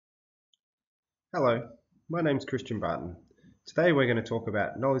Hello, my name's Christian Barton. Today we're going to talk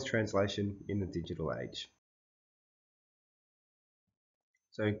about knowledge translation in the digital age.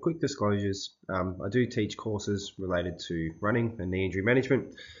 So quick disclosures, I do teach courses related to running and knee injury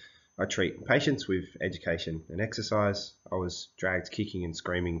management. I treat patients with education and exercise. I was dragged kicking and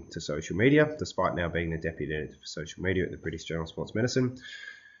screaming to social media, despite now being the Deputy Editor for Social Media at the British Journal of Sports Medicine.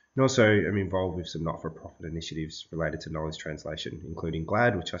 And also am involved with some not-for-profit initiatives related to knowledge translation, including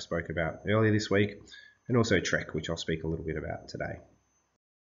GLAD, which I spoke about earlier this week, and also TREC, which I'll speak a little bit about today.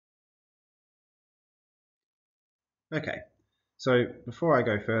 Okay, so before I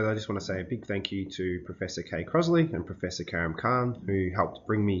go further, I just want to say a big thank you to Professor Kay Crosley and Professor Karam Khan, who helped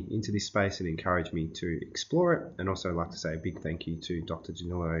bring me into this space and encourage me to explore it. And also I'd like to say a big thank you to Dr.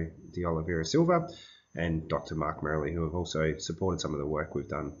 Danilo de Oliveira Silva and Dr. Mark Merrily, who have also supported some of the work we've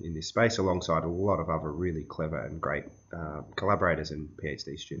done in this space alongside a lot of other really clever and great collaborators and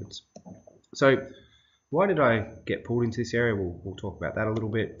PhD students. So why did I get pulled into this area? We'll talk about that a little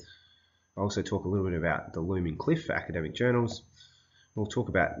bit. I'll also talk a little bit about the looming cliff for academic journals. We'll talk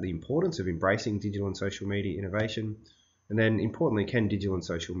about the importance of embracing digital and social media innovation. And then importantly, can digital and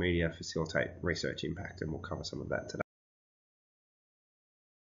social media facilitate research impact? And we'll cover some of that today.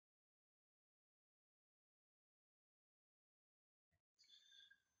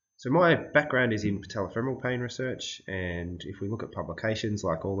 So my background is in patellofemoral pain research, and if we look at publications,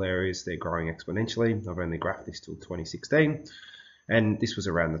 like all areas, they're growing exponentially. I've only graphed this till 2016, and this was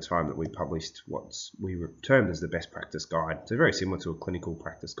around the time that we published what we termed as the best practice guide. So very similar to a clinical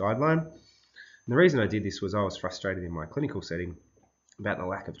practice guideline. And the reason I did this was I was frustrated in my clinical setting about the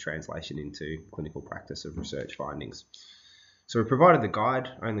lack of translation into clinical practice of research findings. So we provided the guide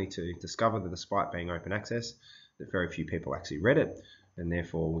only to discover that despite being open access, that very few people actually read it, and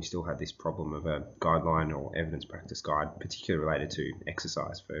therefore we still had this problem of a guideline or evidence practice guide, particularly related to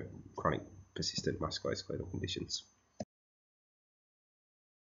exercise for chronic persistent musculoskeletal conditions.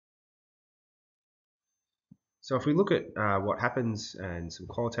 So if we look at what happens and some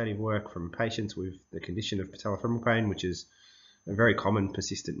qualitative work from patients with the condition of patellofemoral pain, which is a very common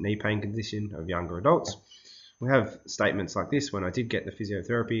persistent knee pain condition of younger adults, we have statements like this: when I did get the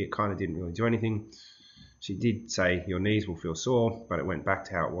physiotherapy, it kind of didn't really do anything. She did say your knees will feel sore, but it went back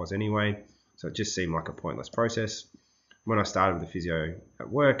to how it was anyway. So it just seemed like a pointless process. When I started with the physio at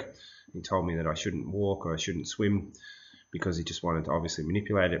work, he told me that I shouldn't walk or I shouldn't swim because he just wanted to obviously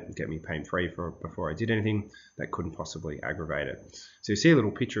manipulate it and get me pain-free before I did anything that couldn't possibly aggravate it. So you see a little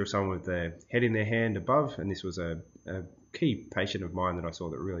picture of someone with their head in their hand above, and this was a key patient of mine that I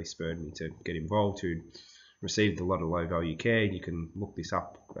saw that really spurred me to get involved, who received a lot of low-value care. You can look this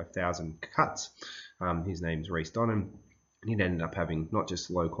up, 1,000 cuts. His name's Reece Donnan. He'd ended up having not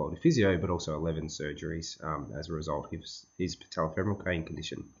just low-quality physio, but also 11 surgeries as a result of his patellofemoral pain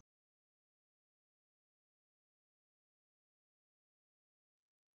condition.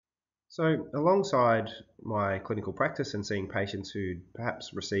 So alongside my clinical practice and seeing patients who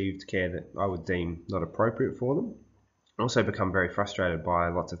perhaps received care that I would deem not appropriate for them, I also become very frustrated by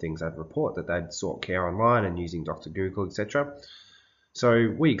lots of things I'd report that they'd sought care online and using Dr. Google, etc.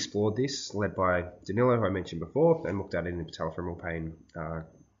 So we explored this, led by Danilo, who I mentioned before, and looked at it in the patellofemoral pain,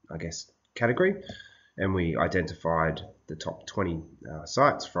 category. And we identified the top 20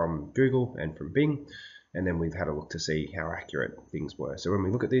 sites from Google and from Bing. And then we've had a look to see how accurate things were. So when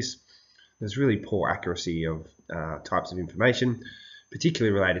we look at this, there's really poor accuracy of types of information,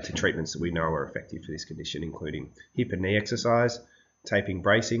 particularly related to treatments that we know are effective for this condition, including hip and knee exercise, taping,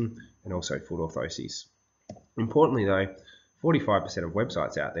 bracing, and also foot orthoses. Importantly though, 45% of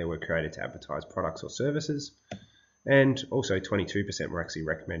websites out there were created to advertise products or services, and also 22% were actually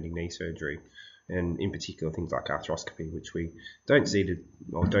recommending knee surgery, and in particular things like arthroscopy, which we don't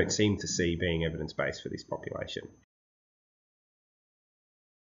seem to see being evidence-based for this population.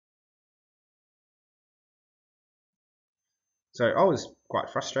 So I was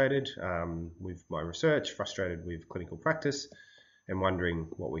quite frustrated with my research, frustrated with clinical practice, and wondering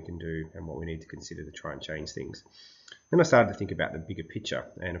what we can do and what we need to consider to try and change things. Then I started to think about the bigger picture,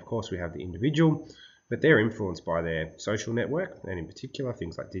 and of course we have the individual, but they're influenced by their social network, and in particular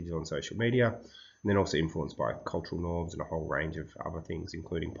things like digital and social media, and then also influenced by cultural norms and a whole range of other things,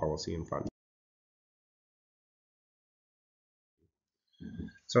 including policy and funding.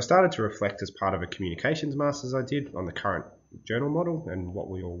 So I started to reflect as part of a communications master's I did on the current journal model and what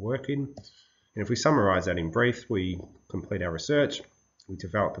we all work in. And if we summarise that in brief, we complete our research, we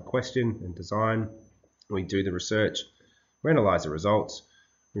develop a question and design, we do the research, we analyse the results,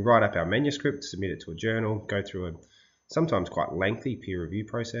 we write up our manuscript, submit it to a journal, go through a sometimes quite lengthy peer review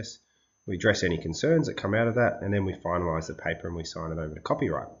process, we address any concerns that come out of that, and then we finalise the paper and we sign it over to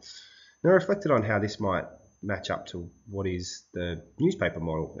copyright. And I reflected on how this might match up to what is the newspaper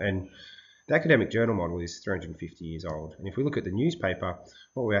model. And the academic journal model is 350 years old. And if we look at the newspaper,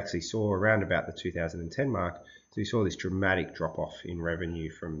 what we actually saw around about the 2010 mark, so we saw this dramatic drop-off in revenue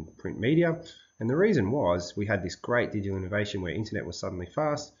from print media. And the reason was we had this great digital innovation where internet was suddenly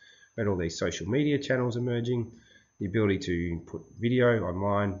fast, we had all these social media channels emerging, the ability to put video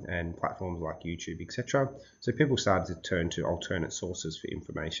online and platforms like YouTube, etc. So people started to turn to alternate sources for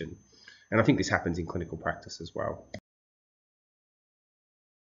information. And I think this happens in clinical practice as well.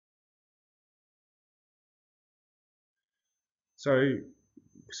 So we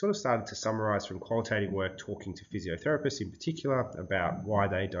sort of started to summarize from qualitative work talking to physiotherapists in particular about why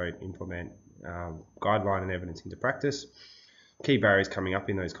they don't implement guideline and evidence into practice. Key barriers coming up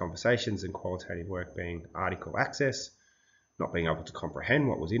in those conversations and qualitative work being article access, not being able to comprehend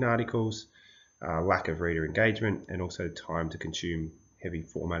what was in articles, lack of reader engagement, and also time to consume heavy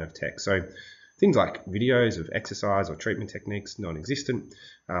format of text. So things like videos of exercise or treatment techniques, non-existent,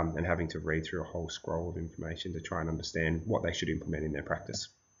 and having to read through a whole scroll of information to try and understand what they should implement in their practice.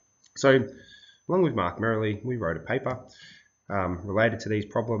 So along with Mark Merrily, we wrote a paper related to these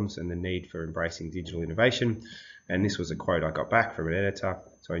problems and the need for embracing digital innovation. And this was a quote I got back from an editor.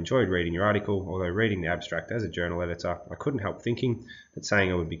 So I enjoyed reading your article, although reading the abstract as a journal editor, I couldn't help thinking that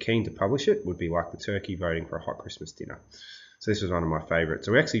saying I would be keen to publish it would be like the turkey voting for a hot Christmas dinner. So this was one of my favourites.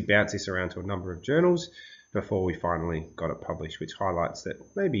 So we actually bounced this around to a number of journals before we finally got it published, which highlights that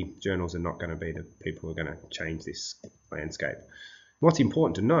maybe journals are not going to be the people who are going to change this landscape. What's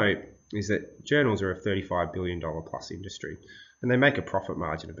important to note is that journals are a $35 billion plus industry, and they make a profit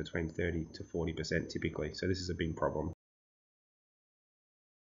margin of between 30 to 40% typically, so this is a big problem.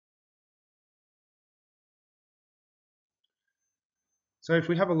 So if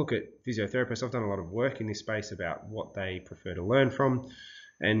we have a look at physiotherapists, I've done a lot of work in this space about what they prefer to learn from.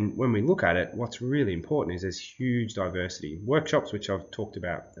 And when we look at it, what's really important is there's huge diversity. Workshops, which I've talked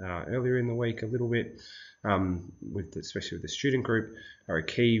about earlier in the week a little bit, especially with the student group, are a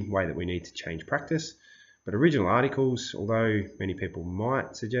key way that we need to change practice. But original articles, although many people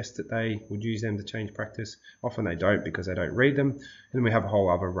might suggest that they would use them to change practice, often they don't because they don't read them. And then we have a whole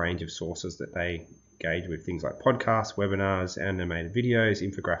other range of sources that they engage with, things like podcasts, webinars, animated videos,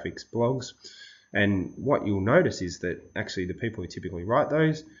 infographics, blogs. And what you'll notice is that actually the people who typically write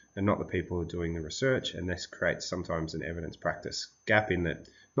those are not the people who are doing the research, and this creates sometimes an evidence practice gap in that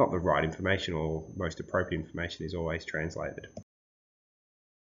not the right information or most appropriate information is always translated.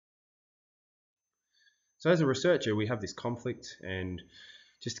 So as a researcher, we have this conflict, and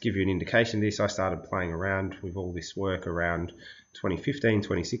just to give you an indication of this, I started playing around with all this work around 2015,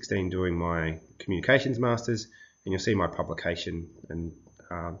 2016, doing my communications masters, and you'll see my publication and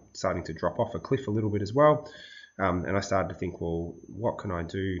starting to drop off a cliff a little bit as well. And I started to think, well, what can I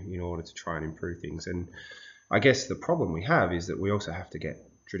do in order to try and improve things? And I guess the problem we have is that we also have to get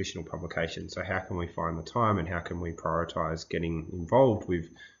traditional publications. So how can we find the time, and how can we prioritize getting involved with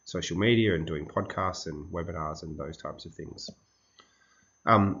social media and doing podcasts and webinars and those types of things?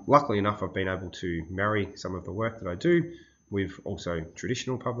 Luckily enough, I've been able to marry some of the work that I do with also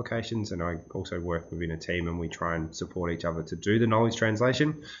traditional publications, and I also work within a team, and we try and support each other to do the knowledge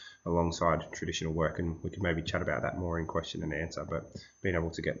translation alongside traditional work, and we can maybe chat about that more in question and answer, but being able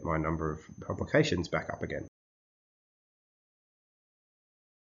to get my number of publications back up again.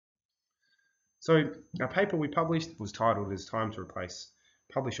 So our paper we published was titled "It's Time to Replace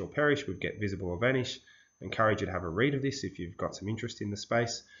Publish or Perish with Get Visible or Vanish." I encourage you to have a read of this if you've got some interest in the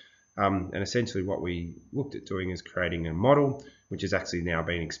space. And essentially what we looked at doing is creating a model, which is actually now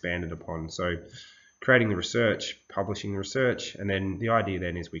being expanded upon. So creating the research, publishing the research, and then the idea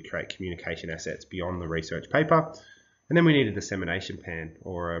then is we create communication assets beyond the research paper. And then we need a dissemination plan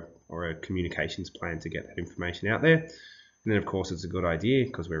or a communications plan to get that information out there. And then of course it's a good idea,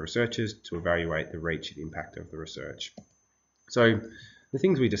 because we're researchers, to evaluate the reach and impact of the research. So the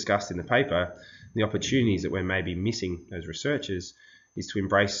things we discussed in the paper, the opportunities that we're maybe missing as researchers, is to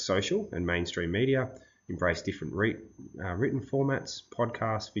embrace social and mainstream media, embrace different written formats,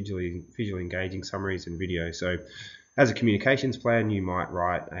 podcasts, visually engaging summaries and videos. So as a communications plan, you might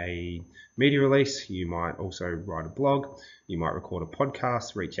write a media release, you might also write a blog, you might record a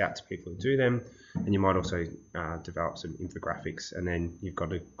podcast, reach out to people who do them, and you might also develop some infographics, and then you've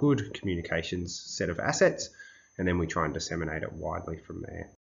got a good communications set of assets, and then we try and disseminate it widely from there.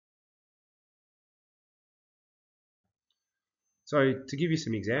 So to give you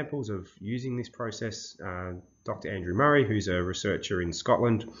some examples of using this process, Dr. Andrew Murray, who's a researcher in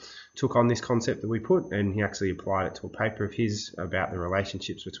Scotland, took on this concept that we put, and he actually applied it to a paper of his about the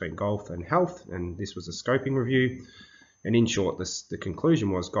relationships between golf and health, and this was a scoping review. And in short, the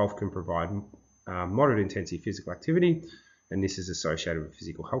conclusion was golf can provide moderate intensity physical activity, and this is associated with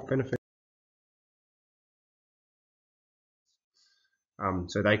physical health benefits.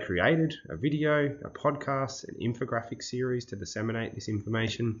 So they created a video, a podcast, an infographic series to disseminate this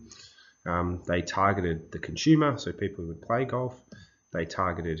information. They targeted the consumer, so people who would play golf. They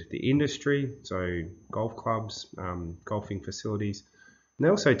targeted the industry, so golf clubs, golfing facilities. And they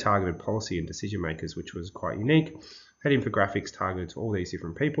also targeted policy and decision makers, which was quite unique. Had infographics targeted to all these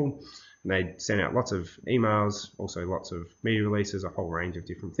different people. And they sent out lots of emails, also lots of media releases, a whole range of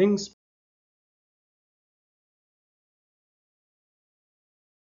different things.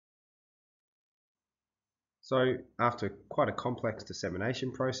 So after quite a complex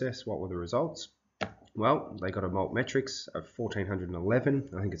dissemination process, what were the results? Well, they got a malt metrics of 1,411.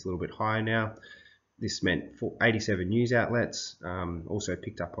 I think it's a little bit higher now. This meant 87 news outlets, also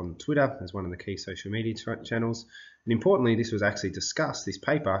picked up on Twitter as one of the key social media channels. And importantly, this was actually discussed, this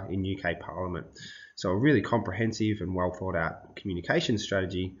paper, in UK Parliament. So a really comprehensive and well thought out communication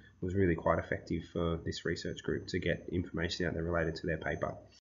strategy was really quite effective for this research group to get information out there related to their paper.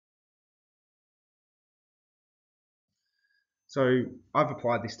 So I've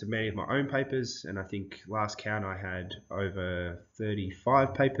applied this to many of my own papers, and I think last count I had over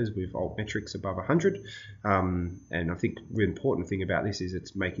 35 papers with altmetrics above 100. And I think the really important thing about this is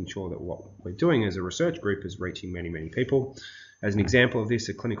it's making sure that what we're doing as a research group is reaching many, many people. As an example of this,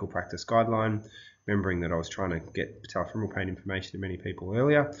 a clinical practice guideline, remembering that I was trying to get patellofemoral pain information to many people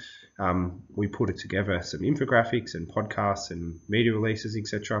earlier, we put it together some infographics and podcasts and media releases,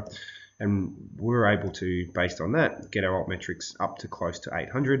 etc. And we were able to, based on that, get our altmetrics up to close to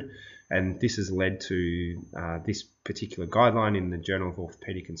 800. And this has led to this particular guideline in the Journal of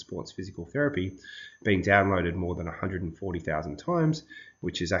Orthopaedic and Sports Physical Therapy being downloaded more than 140,000 times,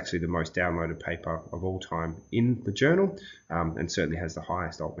 which is actually the most downloaded paper of all time in the journal, and certainly has the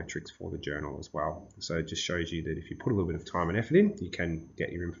highest altmetrics for the journal as well. So it just shows you that if you put a little bit of time and effort in, you can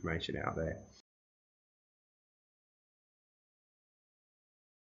get your information out there.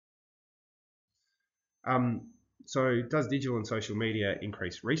 So does digital and social media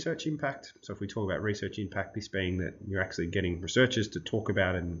increase research impact? So if we talk about research impact, this being that you're actually getting researchers to talk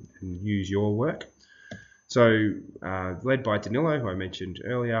about and use your work. So led by Danilo, who I mentioned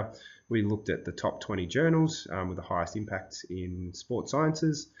earlier, we looked at the top 20 journals with the highest impacts in sports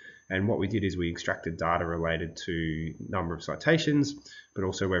sciences. And what we did is we extracted data related to number of citations, but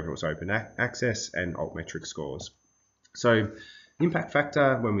also whether it was open access and altmetric scores. So impact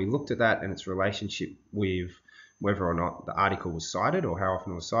factor, when we looked at that and its relationship with whether or not the article was cited or how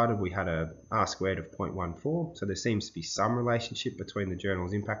often it was cited, we had a R-squared of 0.14. So there seems to be some relationship between the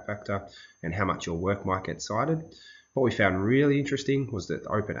journal's impact factor and how much your work might get cited. What we found really interesting was that the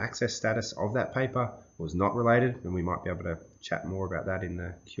open access status of that paper was not related, and we might be able to chat more about that in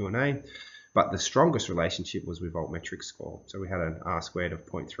the Q&A. But the strongest relationship was with altmetric score. So we had an R-squared of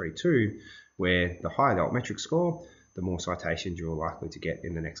 0.32, where the higher the altmetric score, the more citations you're likely to get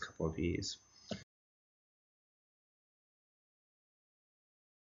in the next couple of years.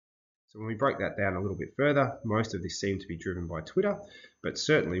 So when we break that down a little bit further, most of this seemed to be driven by Twitter, but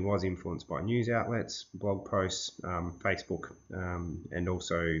certainly was influenced by news outlets, blog posts, Facebook, and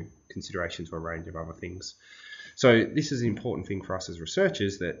also considerations for a range of other things. So this is an important thing for us as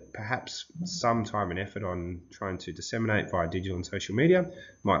researchers, that perhaps some time and effort on trying to disseminate via digital and social media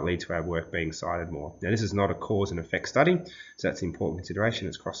might lead to our work being cited more. Now, this is not a cause and effect study, so that's an important consideration.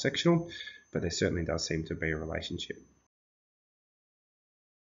 It's cross-sectional, but there certainly does seem to be a relationship.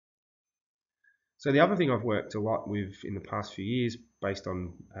 So the other thing I've worked a lot with in the past few years, based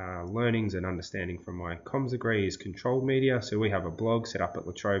on learnings and understanding from my comms degree, is controlled media. So we have a blog set up at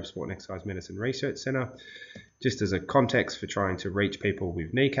the Trobe Sport and Exercise Medicine Research Centre, just as a context for trying to reach people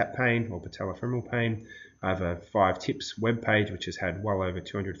with kneecap pain or patellofemoral pain. I have a 5 tips webpage which has had well over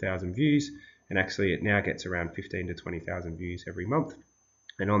 200,000 views, and actually it now gets around 15 to 20,000 views every month.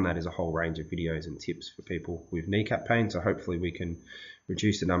 And on that is a whole range of videos and tips for people with kneecap pain. So hopefully we can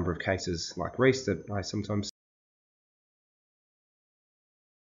reduce the number of cases like Reese that I sometimes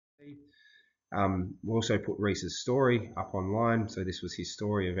see. We also put Reese's story up online. So this was his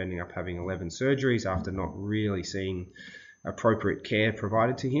story of ending up having 11 surgeries after not really seeing appropriate care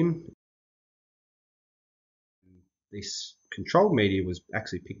provided to him. This controlled media was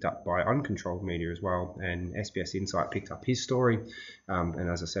actually picked up by uncontrolled media as well, and SBS Insight picked up his story, and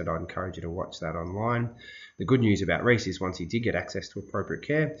as I said, I'd encourage you to watch that online. The good news about Reese is once he did get access to appropriate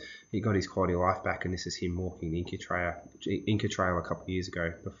care, he got his quality of life back, and this is him walking the Inca Trail a couple of years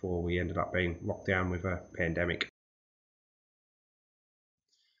ago before we ended up being locked down with a pandemic.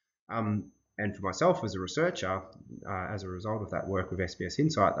 And for myself as a researcher, as a result of that work with SBS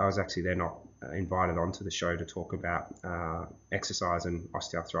Insight, I was actually then not invited onto the show to talk about exercise and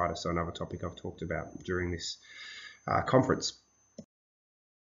osteoarthritis, so another topic I've talked about during this conference.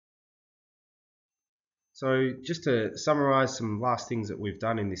 So just to summarise some last things that we've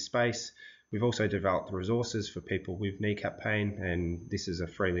done in this space, we've also developed resources for people with kneecap pain, and this is a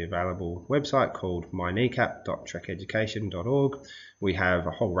freely available website called mykneecap.trekeducation.org. We have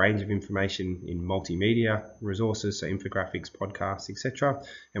a whole range of information in multimedia resources, so infographics, podcasts, etc.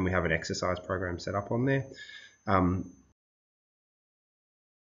 And we have an exercise program set up on there.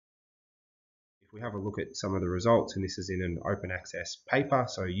 If we have a look at some of the results, and this is in an open access paper,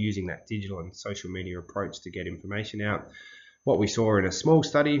 so using that digital and social media approach to get information out, what we saw in a small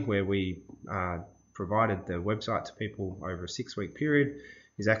study where we provided the website to people over a 6-week period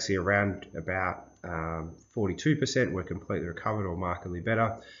is actually around about 42% were completely recovered or markedly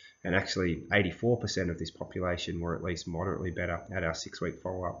better, and actually 84% of this population were at least moderately better at our 6-week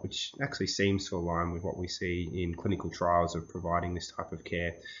follow-up, which actually seems to align with what we see in clinical trials of providing this type of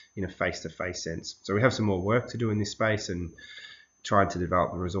care in a face-to-face sense. So we have some more work to do in this space and trying to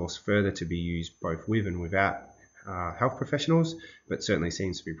develop the resource further to be used both with and without health professionals, but certainly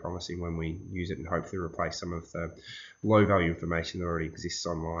seems to be promising when we use it and hopefully replace some of the low value information that already exists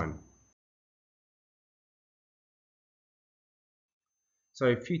online. So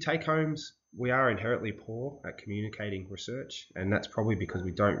a few take homes: we are inherently poor at communicating research, and that's probably because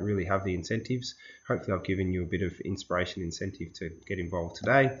we don't really have the incentives. Hopefully I've given you a bit of inspiration, incentive to get involved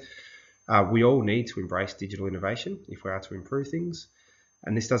today. We all need to embrace digital innovation if we are to improve things.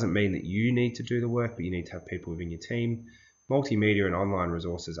 And this doesn't mean that you need to do the work, but you need to have people within your team. Multimedia and online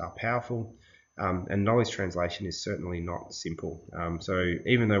resources are powerful, and knowledge translation is certainly not simple. So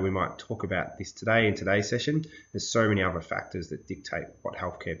even though we might talk about this today in today's session, there's so many other factors that dictate what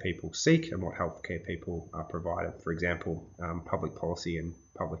healthcare people seek and what healthcare people are provided. For example, public policy and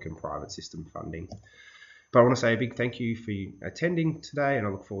public and private system funding. But I want to say a big thank you for attending today, and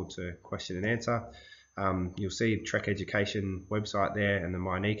I look forward to question and answer. You'll see the Trek Education website there and the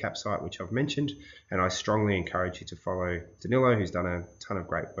My Kneecap site, which I've mentioned, and I strongly encourage you to follow Danilo, who's done a ton of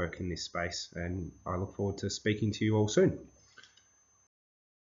great work in this space, and I look forward to speaking to you all soon.